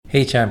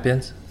Hey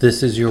champions,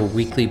 this is your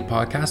weekly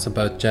podcast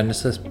about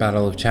Genesis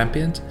Battle of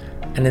Champions,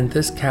 and in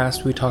this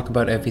cast we talk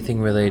about everything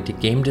related to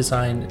game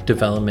design,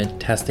 development,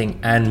 testing,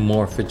 and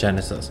more for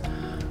Genesis.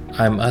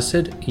 I'm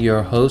Usid,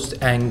 your host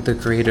and the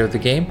creator of the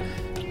game.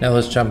 Now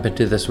let's jump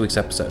into this week's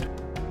episode.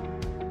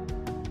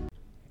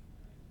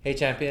 Hey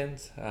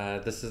champions,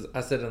 this is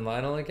Usid and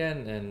Lionel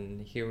again,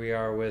 and here we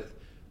are with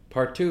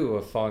part 2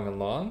 of Feng and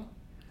Long.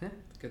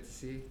 Good to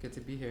see, good to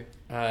be here.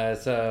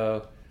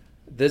 So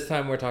this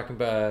time we're talking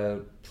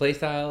about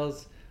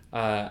playstyles,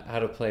 how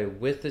to play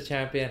with the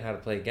champion, how to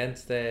play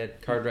against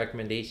it, card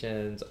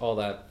recommendations, all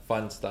that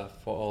fun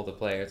stuff for all the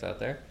players out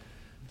there.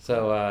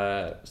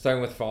 So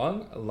starting with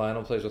Feng,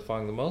 Lionel plays with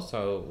Feng the most,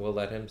 so we'll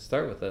let him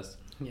start with this.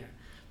 Yeah,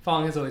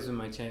 Feng has always been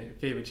my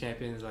favorite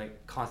champion, as I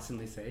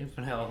constantly say,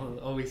 but I'll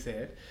always say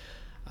it.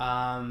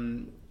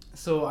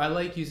 So I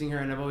like using her,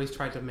 and I've always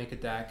tried to make a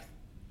deck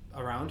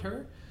around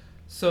her.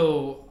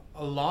 So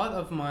a lot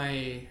of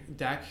my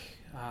deck,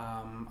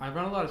 I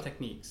run a lot of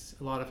techniques,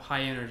 a lot of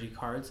high energy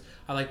cards.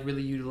 I like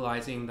really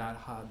utilizing that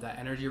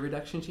energy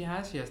reduction she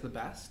has. She has the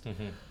best.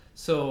 Mm-hmm.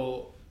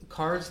 So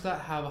cards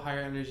that have a higher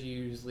energy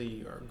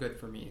usually are good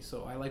for me.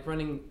 So I like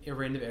running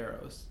random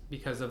arrows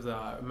because of the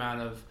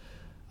amount of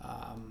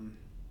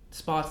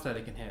spots that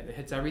it can hit. It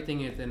hits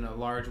everything within a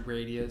large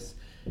radius.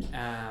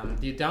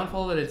 The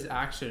downfall that it's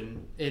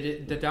action,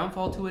 the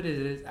downfall to it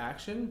is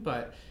action,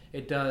 but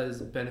it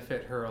does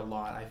benefit her a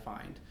lot, I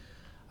find.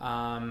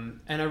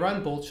 And I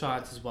run bolt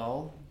shots as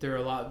well.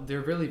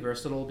 They're really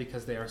versatile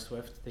because they are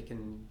swift. They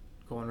can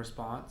go in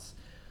response.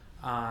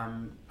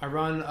 I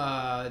run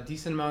a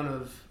decent amount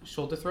of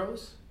shoulder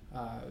throws,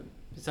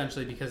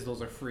 essentially because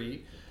those are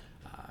free.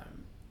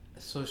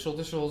 So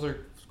shoulder throws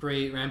are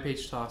great.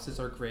 Rampage tosses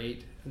are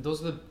great. And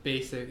those are the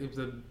basic,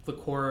 the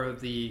core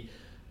of the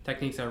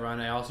techniques I run.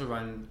 I also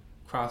run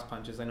cross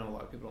punches. I know a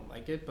lot of people don't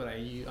like it, but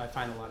I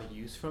find a lot of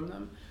use from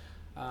them.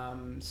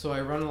 So I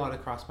run a lot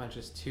of cross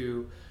punches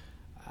too.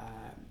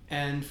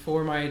 And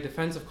for my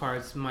defensive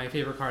cards, my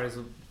favorite card has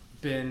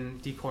been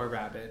Decoy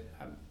Rabbit.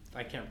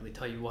 I can't really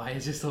tell you why.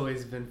 It's just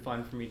always been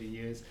fun for me to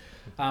use.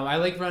 I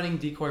like running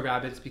Decoy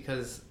Rabbits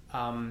because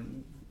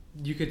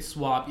you could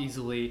swap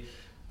easily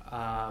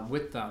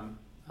with them.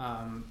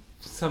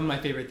 Some of my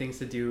favorite things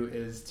to do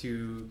is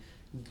to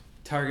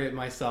target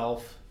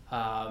myself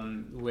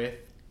with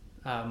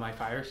my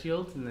fire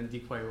shield and then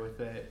decoy with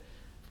it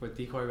with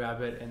Decoy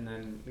Rabbit, and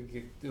then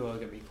it'll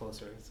get me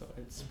closer. So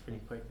it's pretty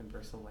quick and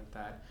versatile like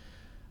that.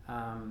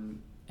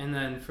 And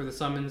then for the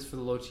summons, for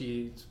the low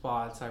chi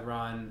spots, I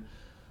run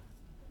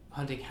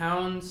Hunting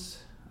Hounds.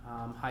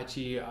 High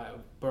Chi,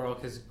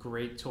 Baroque is a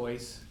great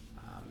choice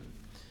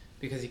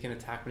because he can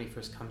attack when he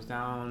first comes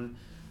down.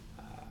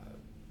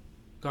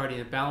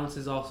 Guardian of Balance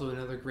is also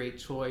another great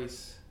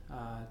choice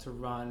to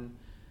run.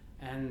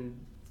 And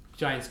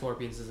Giant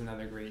Scorpions is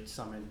another great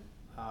summon.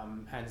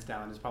 Hands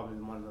down, is probably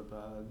one of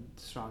the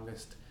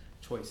strongest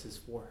choices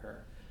for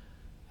her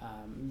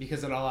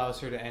because it allows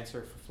her to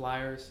answer for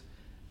flyers.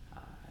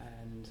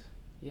 And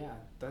yeah,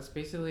 that's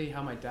basically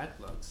how my deck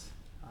looks.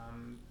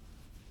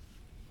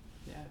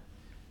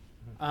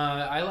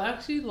 I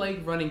actually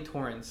like running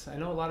Torrents. I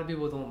know a lot of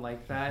people don't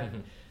like that.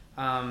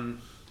 I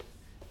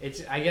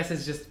guess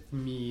it's just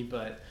me,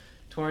 but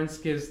Torrents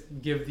give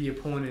the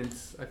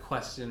opponents a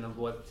question of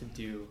what to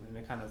do, and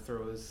it kind of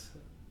throws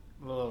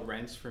a little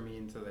wrench for me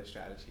into their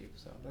strategy.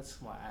 So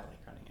that's why I like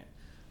running it.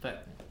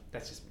 But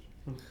that's just me.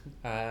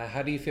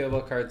 How do you feel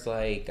about cards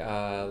like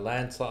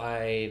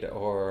Landslide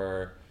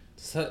or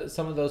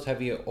some of those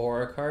heavy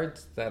aura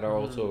cards that are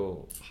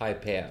also high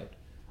payout?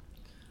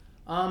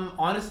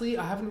 Honestly,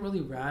 I haven't really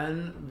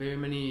ran very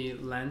many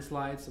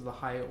Landslides of the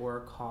high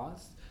aura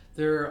cost.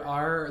 They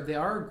are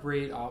a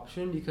great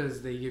option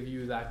because they give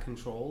you that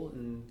control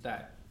and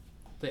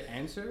the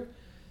answer.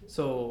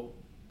 So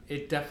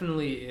it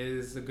definitely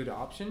is a good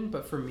option,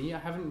 but for me, I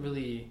haven't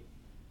really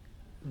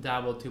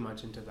dabbled too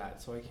much into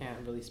that, so I can't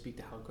really speak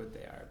to how good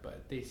they are,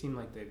 but they seem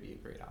like they'd be a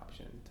great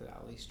option to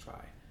at least try.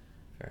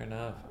 Fair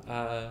enough.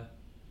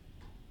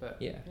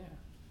 But yeah.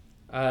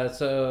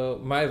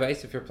 So my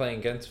advice if you're playing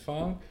against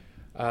Feng,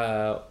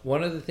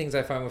 one of the things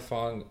I find with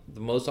Feng the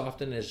most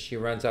often is she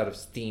runs out of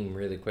steam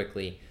really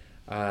quickly.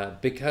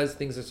 Because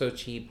things are so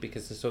cheap,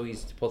 because it's so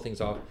easy to pull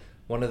things off.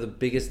 One of the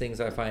biggest things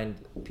I find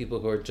people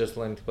who are just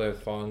learning to play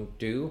with Feng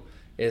do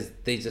is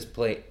they just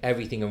play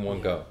everything in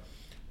one go.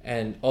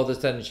 And all of a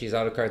sudden she's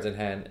out of cards in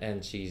hand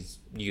and she's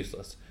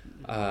useless.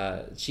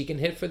 She can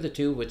hit for the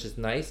 2, which is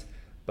nice,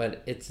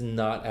 but it's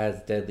not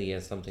as deadly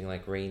as something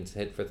like Rain's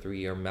hit for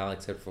 3 or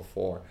Malik's hit for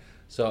 4.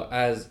 So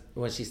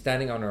when she's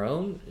standing on her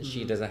own,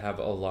 she doesn't have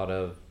a lot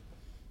of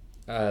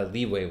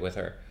leeway with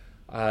her.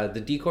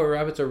 The Decoy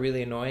Rabbits are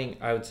really annoying.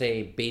 I would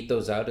say bait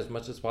those out as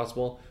much as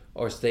possible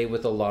or stay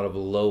with a lot of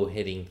low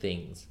hitting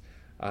things.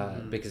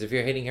 Because if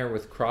you're hitting her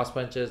with cross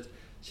punches,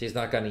 she's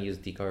not going to use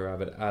Decoy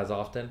Rabbit as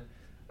often.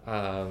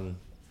 And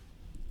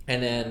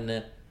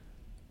then,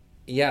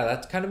 yeah,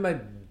 that's kind of my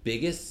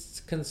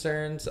biggest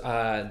concerns.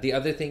 The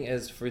other thing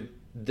is for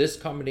this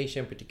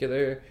combination in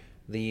particular,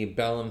 the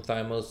Bellum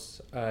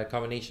Thymos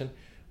combination,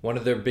 one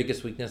of their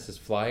biggest weaknesses is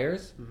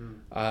flyers.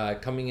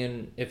 Coming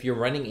in, if you're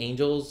running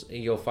angels,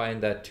 you'll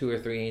find that 2 or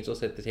 3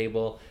 angels hit the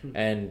table,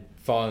 and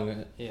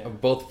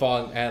both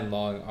Feng and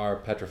Long are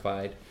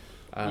petrified.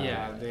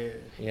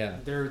 They're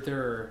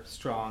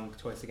strong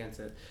choice against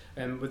it.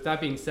 And with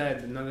that being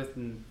said, another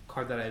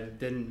card that I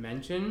didn't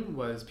mention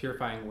was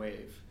Purifying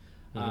Wave.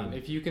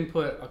 If you can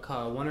put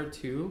a 1 or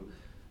 2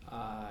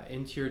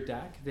 into your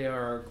deck, they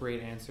are a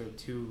great answer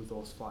to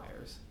those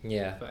flyers.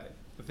 Yeah. But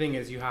the thing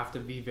is, you have to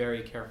be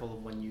very careful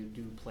when you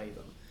do play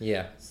them.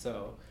 Yeah.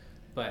 So,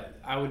 but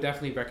I would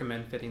definitely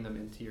recommend fitting them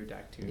into your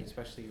deck too,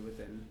 especially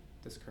within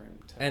this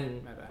current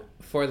meta.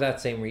 For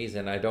that same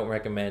reason, I don't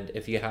recommend,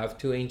 if you have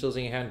 2 angels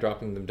in your hand,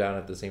 dropping them down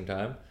at the same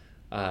time.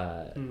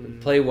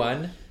 Play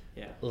 1.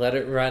 Yeah. Let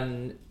it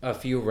run a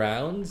few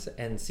rounds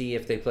and see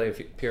if they play a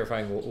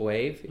Purifying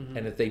Wave.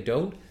 And if they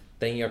don't,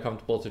 then you're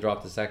comfortable to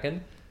drop the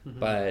second.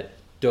 But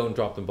don't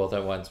drop them both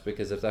at once,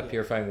 because if that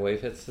Purifying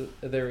Wave hits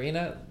the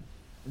arena,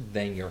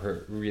 then you're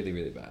hurt really,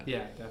 really bad.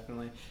 Yeah,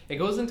 definitely. It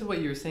goes into what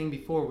you were saying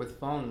before with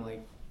Feng,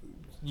 like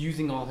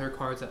using all her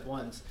cards at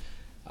once.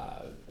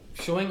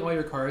 Showing all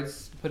your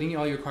cards, putting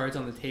all your cards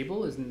on the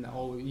table is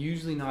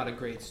usually not a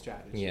great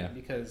strategy.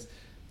 Because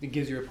it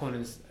gives your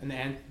opponents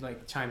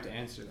time to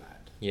answer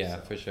that. Yeah,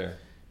 so, for sure.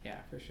 Yeah,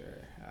 for sure.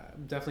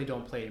 Definitely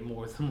don't play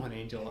more than 1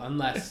 angel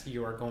unless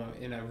you are going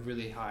in a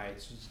really high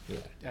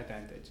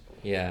advantage.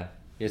 Yeah,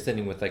 you're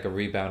sitting with like a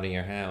rebound in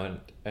your hand,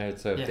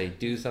 so if they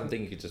do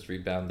something, you could just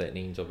rebound that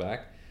angel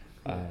back.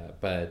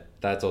 But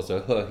that's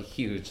also a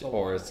huge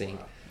aura sink.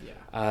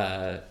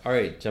 All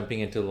right, jumping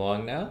into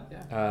Long now.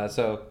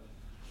 So,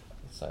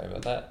 sorry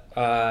about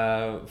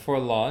that. For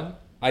Long,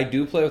 I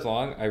do play with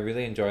Long. I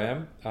really enjoy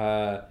him.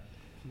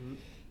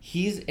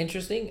 He's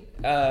interesting.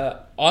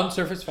 On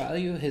surface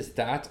value, his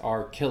stats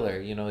are killer.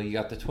 You know, you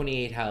got the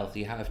 28 health,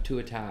 you have 2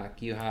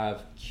 attack, you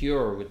have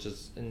Cure, which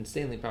is an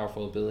insanely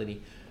powerful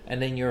ability, and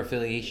then your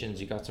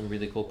affiliations, you got some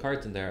really cool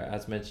cards in there.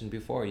 As mentioned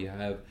before, you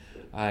have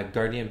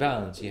Guardian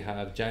Balance, you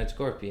have Giant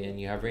Scorpion,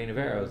 you have Rain of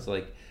Arrows.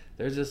 Like,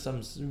 there's just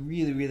some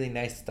really, really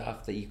nice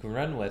stuff that you can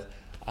run with.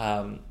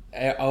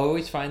 I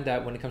always find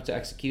that when it comes to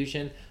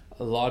execution,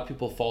 a lot of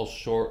people fall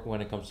short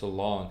when it comes to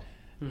Long.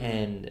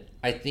 And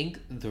I think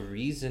the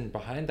reason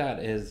behind that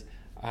is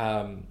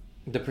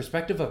the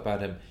perspective about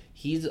him.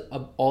 He's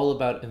all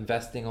about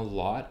investing a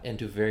lot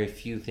into very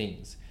few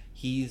things.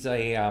 He's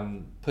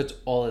puts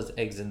all his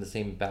eggs in the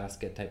same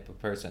basket type of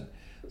person.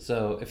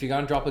 So if you're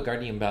going to drop a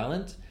Guardian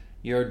Balance,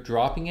 you're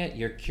dropping it,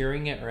 you're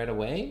curing it right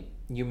away.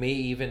 You may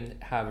even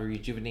have a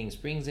Rejuvenating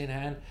Springs in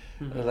hand.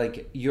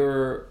 Like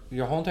your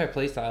whole entire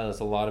playstyle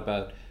is a lot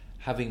about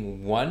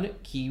having one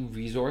key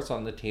resource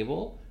on the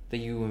table that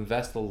you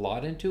invest a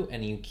lot into,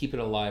 and you keep it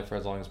alive for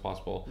as long as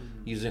possible,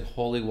 using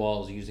Holy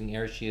Walls, using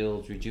Air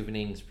Shields,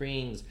 Rejuvenating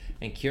Springs,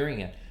 and curing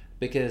it.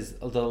 Because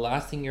the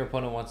last thing your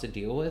opponent wants to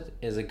deal with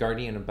is a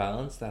Guardian of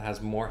Balance that has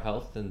more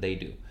health than they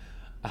do.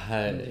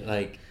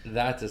 Like,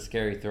 that's a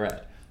scary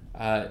threat.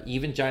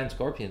 Even Giant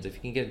Scorpions, if you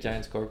can get a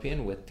Giant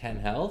Scorpion with 10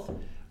 health,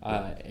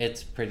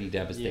 it's pretty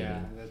devastating. Yeah,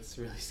 that's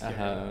really scary.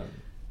 Hard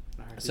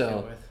to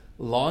deal with.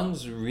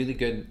 Long's really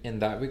good in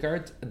that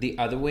regard. The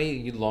other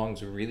way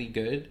Long's really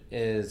good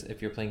is if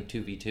you're playing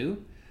 2v2,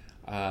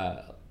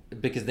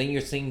 because then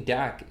your same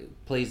deck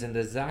plays in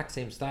the exact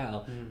same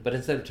style, but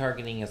instead of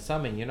targeting a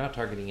summon, you're not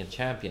targeting a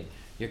champion.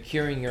 You're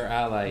curing your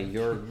ally,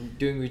 you're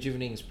doing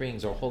Rejuvenating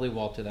Springs or Holy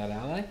Wall to that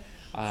ally.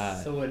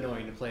 So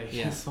annoying to play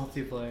against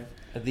multiplayer.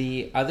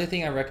 The other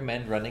thing I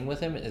recommend running with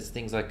him is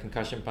things like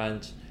Concussion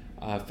Punch,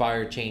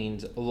 Fire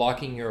Chains,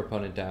 locking your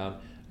opponent down,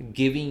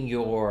 giving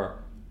your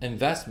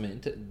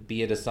investment,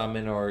 be it a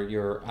summon or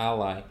your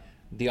ally,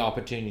 the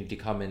opportunity to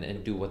come in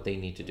and do what they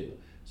need to do.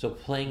 So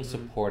playing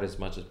support as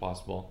much as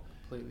possible.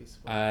 Completely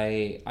support.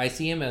 I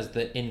see him as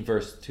the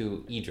inverse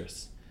to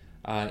Idris.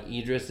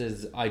 Idris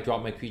is, I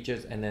drop my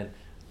creatures and then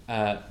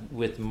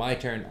with my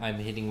turn I'm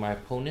hitting my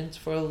opponents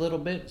for a little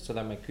bit so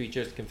that my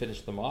creatures can finish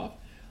them off.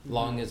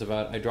 Long is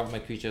about, I drop my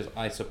creatures,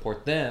 I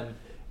support them,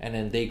 and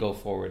then they go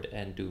forward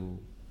and do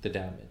the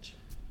damage.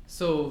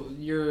 So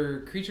your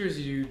creatures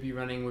you'd be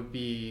running would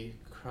be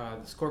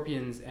the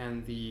Scorpions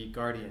and the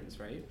Guardians,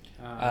 right?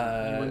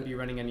 You wouldn't be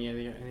running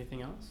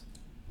anything else?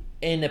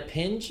 In a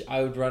pinch,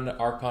 I would run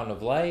Archon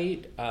of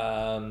Light,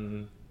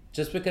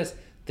 just because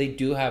they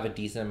do have a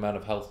decent amount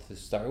of health to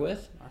start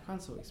with.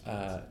 Archon's so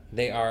expensive.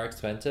 They are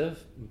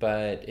expensive,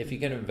 but if you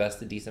can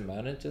invest a decent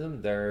amount into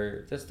them,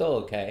 they're still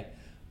okay.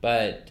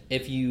 But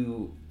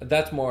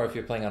that's more if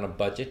you're playing on a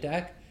budget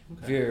deck.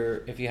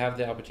 Okay. If you have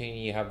the opportunity,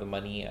 you have the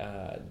money,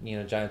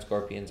 Giant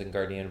Scorpions and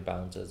Guardian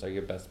Balances are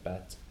your best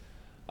bets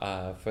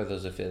for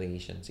those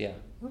affiliations. Yeah.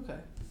 Okay,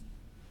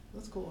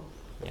 that's cool.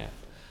 Yeah.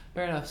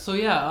 Fair enough. So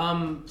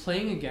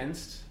playing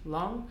against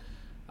Long,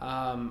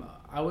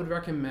 I would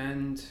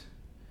recommend.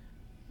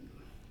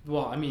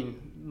 Well, I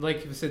mean,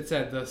 like Sid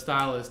said, the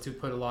style is to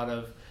put a lot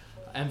of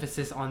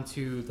emphasis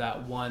onto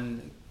that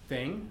one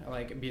thing,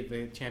 like be it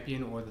the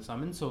champion or the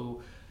summon.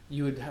 So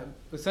you would have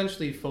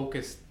essentially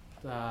focused.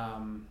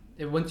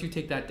 Once you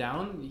take that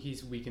down,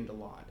 he's weakened a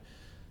lot.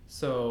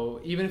 So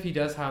even if he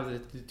does have the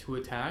to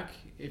attack,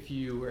 if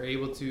you were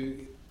able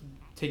to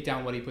take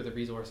down what he put the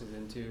resources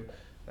into,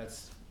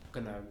 that's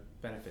gonna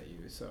benefit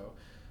you. So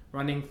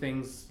running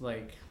things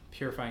like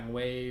Purifying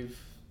Wave,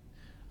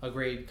 a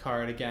great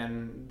card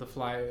again. The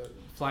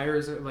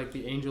flyers are like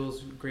the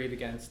Angels, great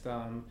against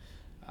them.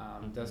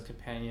 Does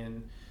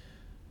Companion,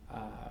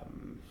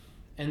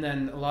 and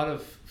then a lot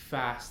of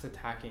fast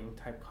attacking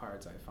type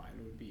cards I find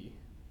would be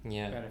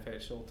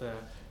beneficial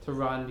to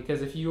run,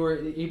 because if you were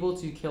able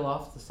to kill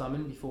off the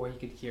summon before he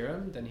could hear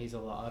him, then he's a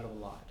lot.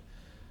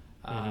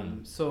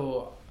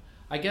 So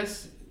I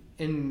guess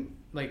in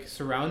like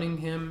surrounding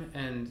him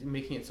and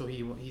making it so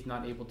he's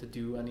not able to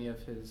do any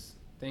of his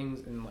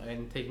things,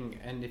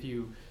 and if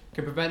you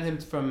can prevent him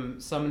from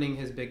summoning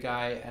his big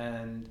guy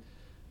and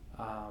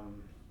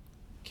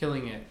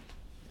killing it,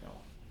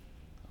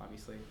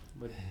 obviously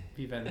would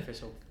be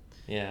beneficial.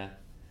 Yeah,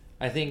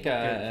 I think Good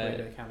way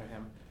to counter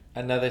him.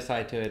 Another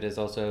side to it is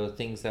also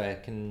things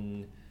that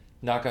can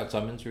knock out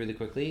summons really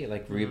quickly,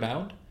 like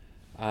Rebound.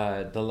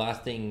 The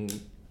last thing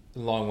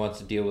Long wants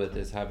to deal with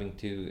is having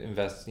to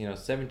invest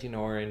 17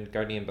 ore in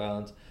Guardian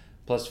Balance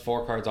plus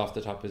 4 cards off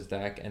the top of his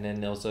deck, and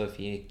then also if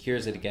he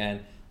cures it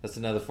again, that's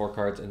another 4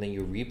 cards, and then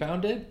you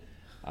rebound it.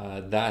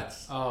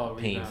 That's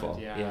painful.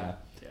 Rebound, yeah.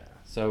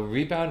 So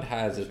Rebound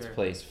has its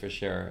place for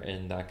sure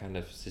in that kind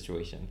of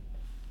situation.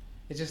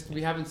 It's just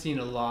we haven't seen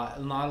not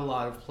a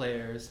lot of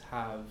players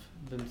have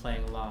been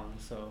playing Long,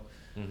 so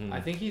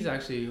I think he's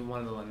actually one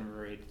of the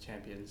underrated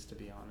champions, to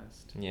be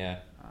honest.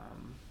 Yeah.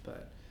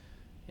 But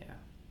yeah,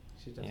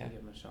 you should definitely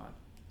give him a shot.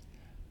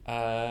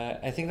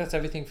 I think that's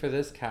everything for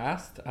this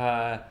cast.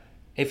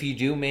 If you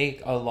do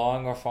make a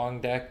Long or Feng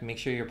deck, make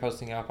sure you're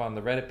posting up on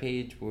the Reddit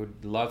page. We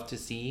would love to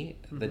see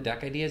the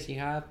deck ideas you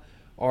have,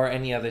 or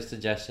any other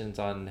suggestions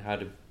on how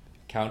to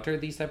counter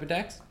these type of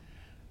decks.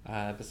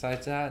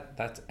 Besides that,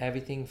 that's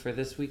everything for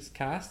this week's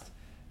cast.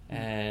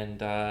 And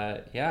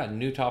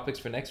new topics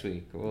for next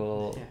week.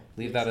 We'll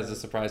leave that as a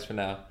surprise for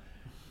now.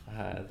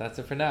 That's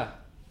it for now.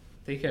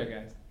 Take care,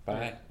 guys.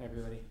 Bye,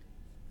 everybody.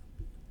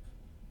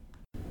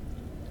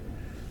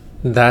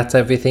 That's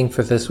everything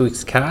for this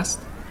week's cast.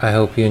 I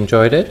hope you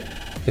enjoyed it.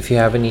 If you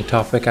have any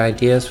topic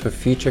ideas for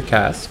future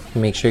casts,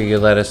 make sure you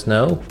let us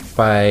know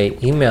by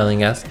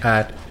emailing us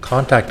at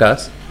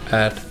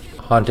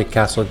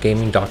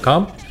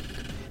contactus@hauntedcastlegaming.com.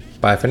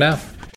 Bye for now.